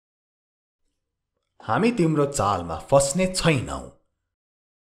हामी तिम्रो चालमा फस्ने छैनौं.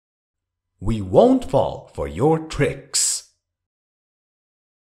 We won't fall for your tricks.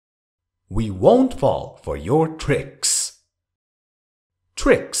 We won't fall for your tricks.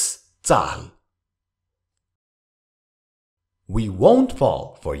 Tricks, चाल. We won't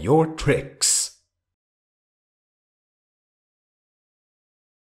fall for your tricks.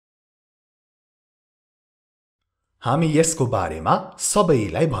 हामी यसको बारेमा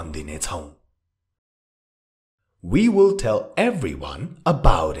सबैलाई भन्दिने छौं. We will tell everyone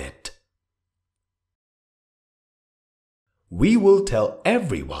about it. We will tell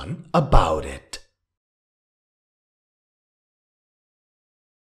everyone about it.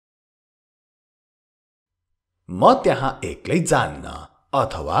 म त्यहाँ एक्लै जान्न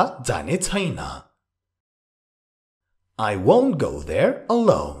अथवा जाने छैन. I won't go there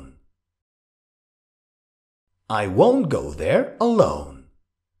alone. I won't go there alone.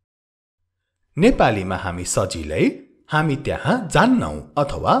 नेपालीमा हामी सजिलै हामी त्यहाँ जान्नौ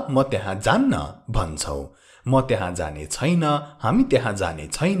अथवा म त्यहाँ जान्न भन्छौं. म त्यहाँ जाने छैन, हामी त्यहाँ जाने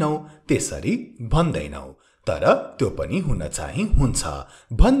छैनौ त्यसरी भन्दैनौ. तर त्यो पनि हुन चाहिँ हुन्छ.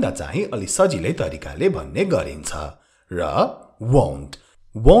 भन्दा चाहिँ अलि सजिलै तरिकाले भन्ने गरिन्छ. र won't.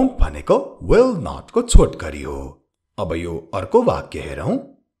 Won't भनेको will not को छोटकरी हो. अब यो अर्को वाक्य हेरौं.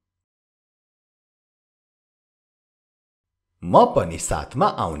 म पनि साथमा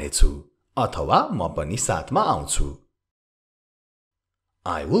आउने छु अथवा म पनि साथमा आउँछु.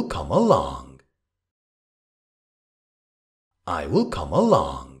 I will come along. I will come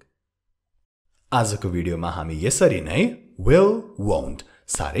along. आजको भिडियोमा हामी यसरी नै will, won't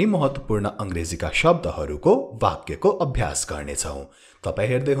सारै महत्त्वपूर्ण अंग्रेजीका शब्दहरूको वाक्यको अभ्यास गर्नेछौं. तपाई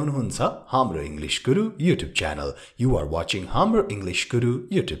हेर्दै हुनुहुन्छ हाम्रो English Guru YouTube channel. You are watching Hamro English Guru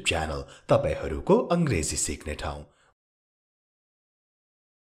YouTube channel. तपाईहरुको अंग्रेजी सिक्ने ठाउँ.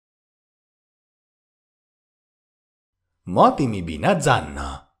 म तिमी बिना जान्न.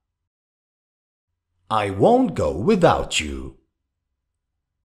 I won't go without you.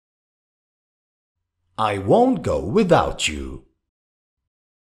 I won't go without you.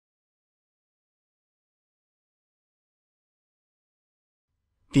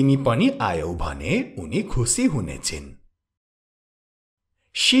 तिमी पनि आयौ भने उनी खुसी हुनेछिन्.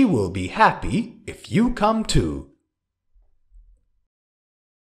 She will be happy if you come too.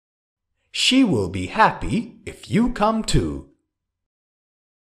 She will be happy if you come too.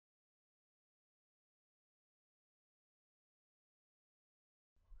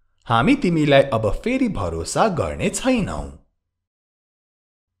 हामी तिमीलाई अब फेरि भरोसा गर्ने छैनौं.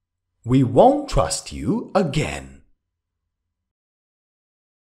 We won't trust you again.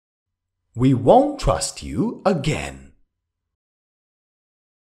 We won't trust you again.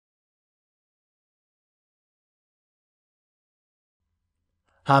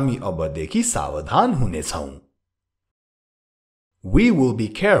 हामी अबदेखि सावधान हुनेछौं. We will be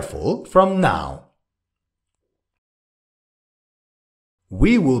careful from now.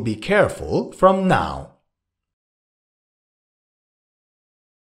 We will be careful from now.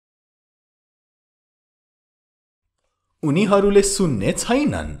 उनीहरूले सुन्ने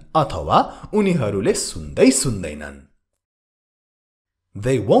छैनन् अथवा उनीहरूले सुन्दै सुन्दैनन्.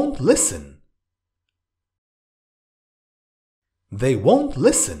 They won't listen. They won't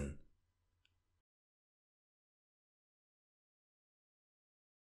listen.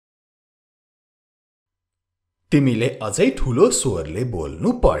 तिमीले अझै ठूलो स्वरले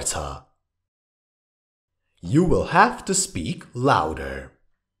बोल्नु पर्छ. You will have to speak louder.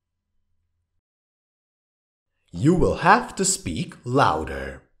 You will have to speak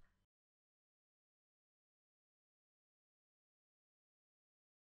louder.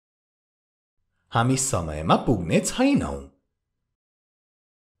 हामी समयमा पुग्ने छैनौं.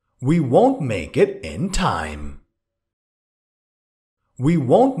 We won't make it in time. We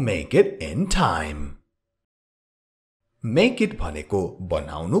won't make it in time. Make it भनेको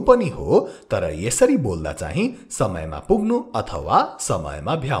बनाउनु पनि हो, तर यसरी बोल्दा चाहिँ समयमा पुग्नु अथवा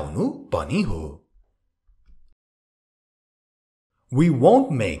समयमा भ्याउनु पनि हो. We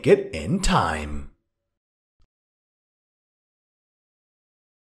won't make it in time.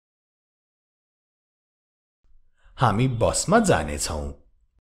 हामी बसमा जानेछौं.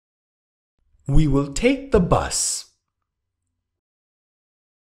 We will take the bus.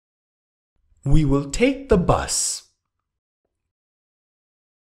 We will take the bus.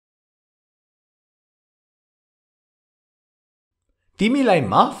 तिमीलाई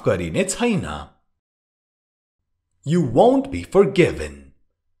माफ गरिने छैन. You won't be forgiven.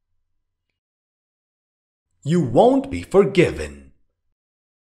 You won't be forgiven.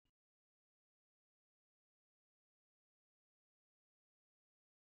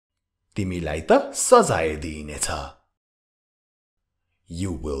 तिमीलाई त सजाय दिइनेछ.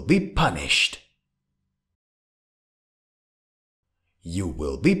 You will be punished. You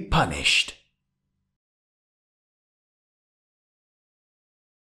will be punished.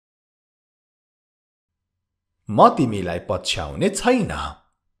 म तिमीलाई पछ्याउने छैन.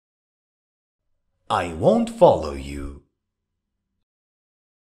 I won't follow you.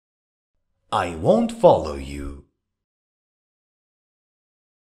 I won't follow you.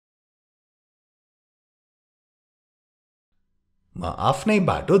 म आफ्नै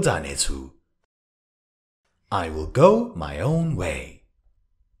बाटो जानेछु. I will go my own way.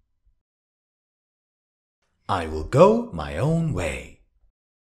 I will go my own way.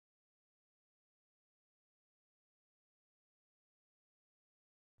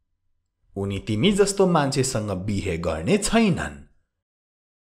 उनी तिमी जस्तो मान्छेसँग बिहे गर्ने छैनन्.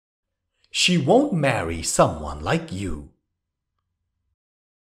 She won't marry someone like you.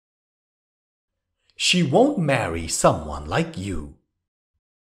 She won't marry someone like you.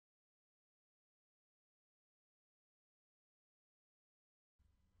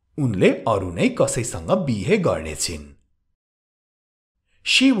 उनले अरू नै कसैसँग बिहे गर्नेछिन्.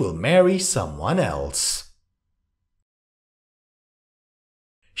 She will marry someone else.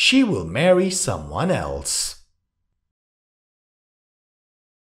 She will marry someone else.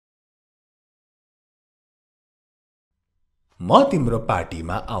 म तिम्रो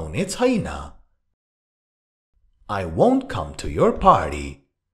पार्टीमा आउने छैन. I won't come to your party.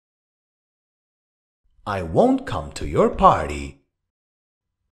 I won't come to your party.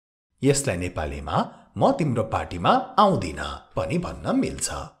 यसलाई नेपालीमा म तिम्रो पार्टीमा आउँदिन पनि भन्न मिल्छ.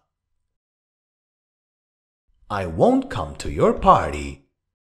 I won't come to your party.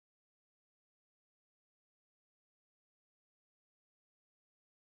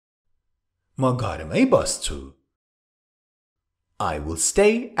 म घरमै बस्छु. I will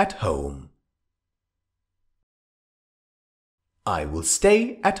stay at home. I will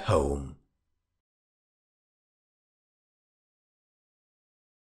stay at home.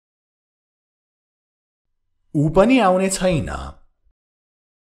 ऊ पनि आउने छैन.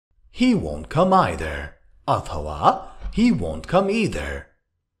 He won't come either. अथवा he won't come either.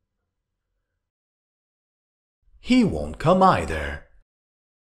 He won't come either.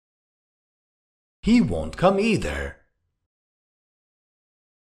 He won't come either.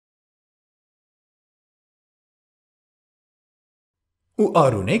 ऊ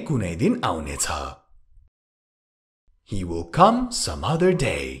अरू नै कुनै दिन आउनेछ. He will come some other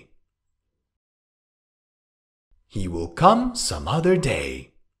day. He will come some other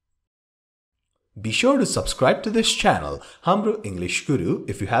day. Be sure to subscribe to this channel, Hamro English Guru,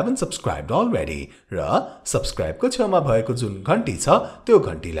 if you haven't subscribed already. र subscribe को छेउमा भएको जुन घण्टी छ त्यो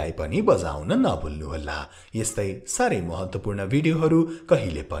घण्टीलाई पनि बजाउन नभुल्नुहोला. यस्तै सारै महत्त्वपूर्ण भिडियोहरू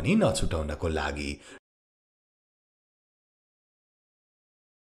कहिले पनि नछुटाउनको लागि.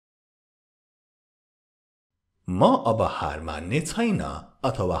 म अब हार मान्ने छैन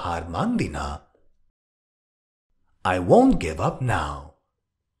अथवा हार मान्दिन. I won't give up now.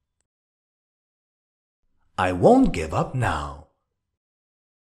 I won't give up now.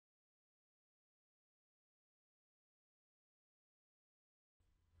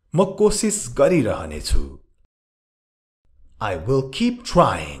 म कोसिस गरिरहनेछु. I will keep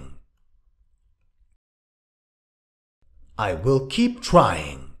trying. I will keep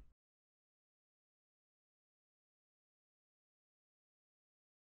trying.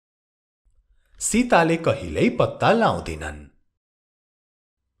 सीताले कहिल्यै पत्ता लाउँदिनन्.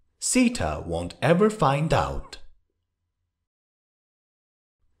 Sita won't ever find out.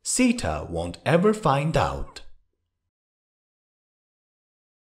 Sita won't ever find out.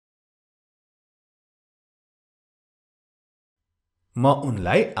 म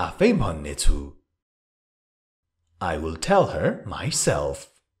उनलाई आफै भन्नेछु. I will tell her myself.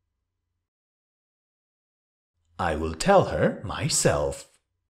 I will tell her myself.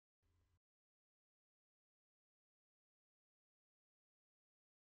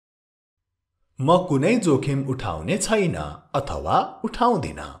 म कुनै जोखिम उठाउने छैन अथवा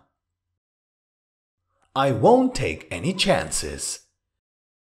उठाउँदिन. I won't take any chances.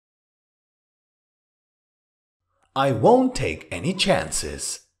 I won't take any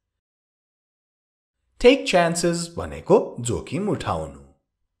chances. Take chances भनेको जोखिम उठाउनु.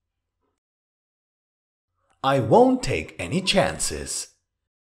 I won't take any chances.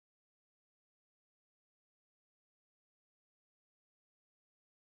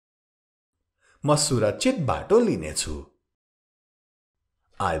 म सुरक्षित बाटो लिनेछु.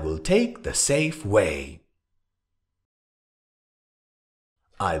 I will take the safe way.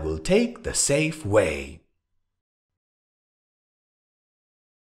 I will take the safe way.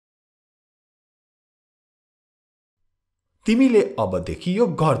 तिमीले अबदेखि यो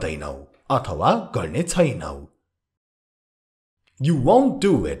गर्दैनौ अथवा गर्ने छैनौ. You won't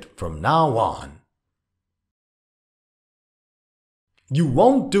do it from now on. You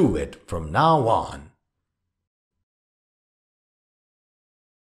won't do it from now on.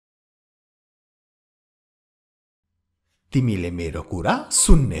 तिमीले मेरो कुरा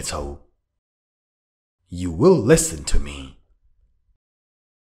सुन्नेछौ. You will listen to me.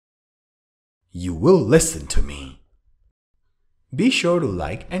 You will listen to me. Be sure to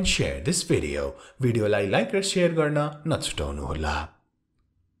like and share this video. भिडियोलाई like र share गर्न नछुटाउनुहोला.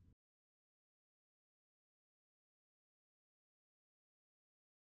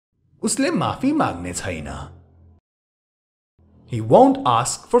 उसले माफी माग्ने छैन. He won't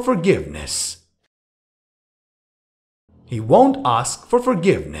ask for forgiveness. He won't ask for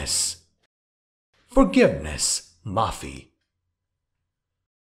forgiveness. Forgiveness, maafi.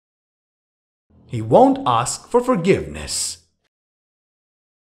 He won't ask for forgiveness.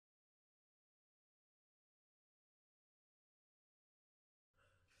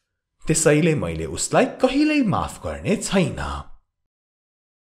 त्यसैले मैले उसलाई कहिल्यै माफ गर्ने छैन.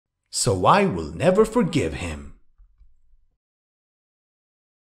 So I will never forgive him.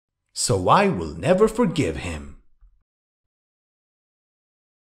 So I will never forgive him.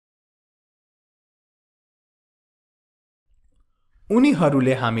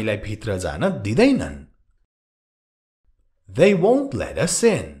 उनीहरूले हामीलाई भित्र जान दिदैनन्. They won't let us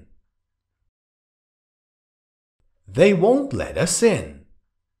in. They won't let us in.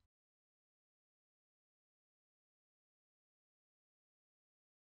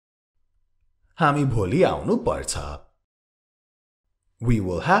 हामी भोलि आउनु पर्छ. We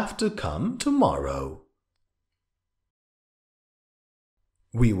will have to come tomorrow.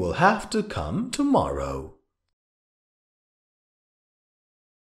 We will have to come tomorrow.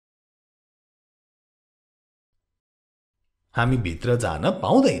 हामी भित्र जान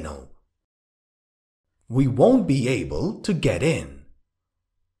पाउँदैनौ. We won't be able to get in.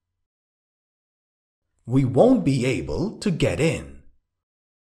 We won't be able to get in.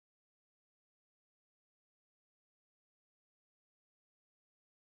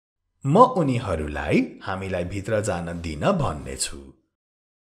 म उनीहरूलाई हामीलाई भित्र जान दिन भन्नेछु.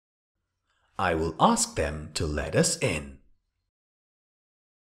 I will ask them to let us in.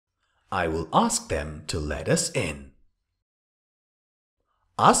 I will ask them to let us in.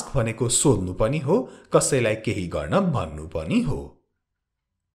 Ask भनेको सोध्नु पनि हो, कसैलाई केही गर्न भन्नु पनि हो.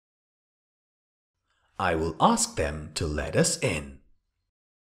 I will ask them to let us in.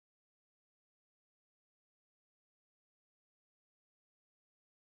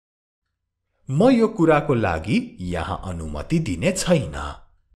 म यो कुराको लागि यहाँ अनुमति दिने छैन.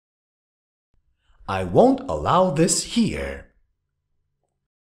 I won't allow this here.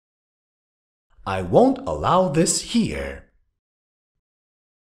 I won't allow this here.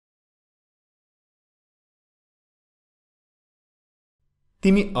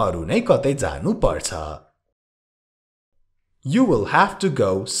 तिमी अरु नै कतै जानु पर्छ. You will have to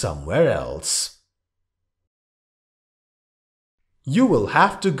go somewhere else. You will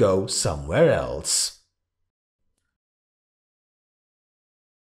have to go somewhere else.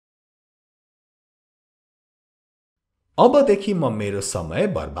 अबदेखि म मेरो समय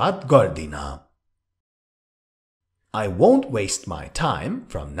बर्बाद गर्दिन. I won't waste my time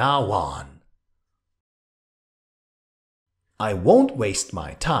from now on. I won't waste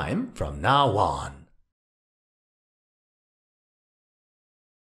my time from now on.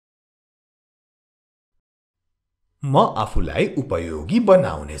 म आफूलाई उपयोगी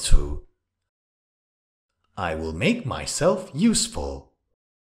बनाउने छु. I will make myself useful.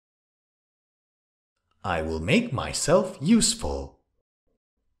 I will make myself useful.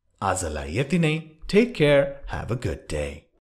 आजलाई यति नै. Take care. Have a good day.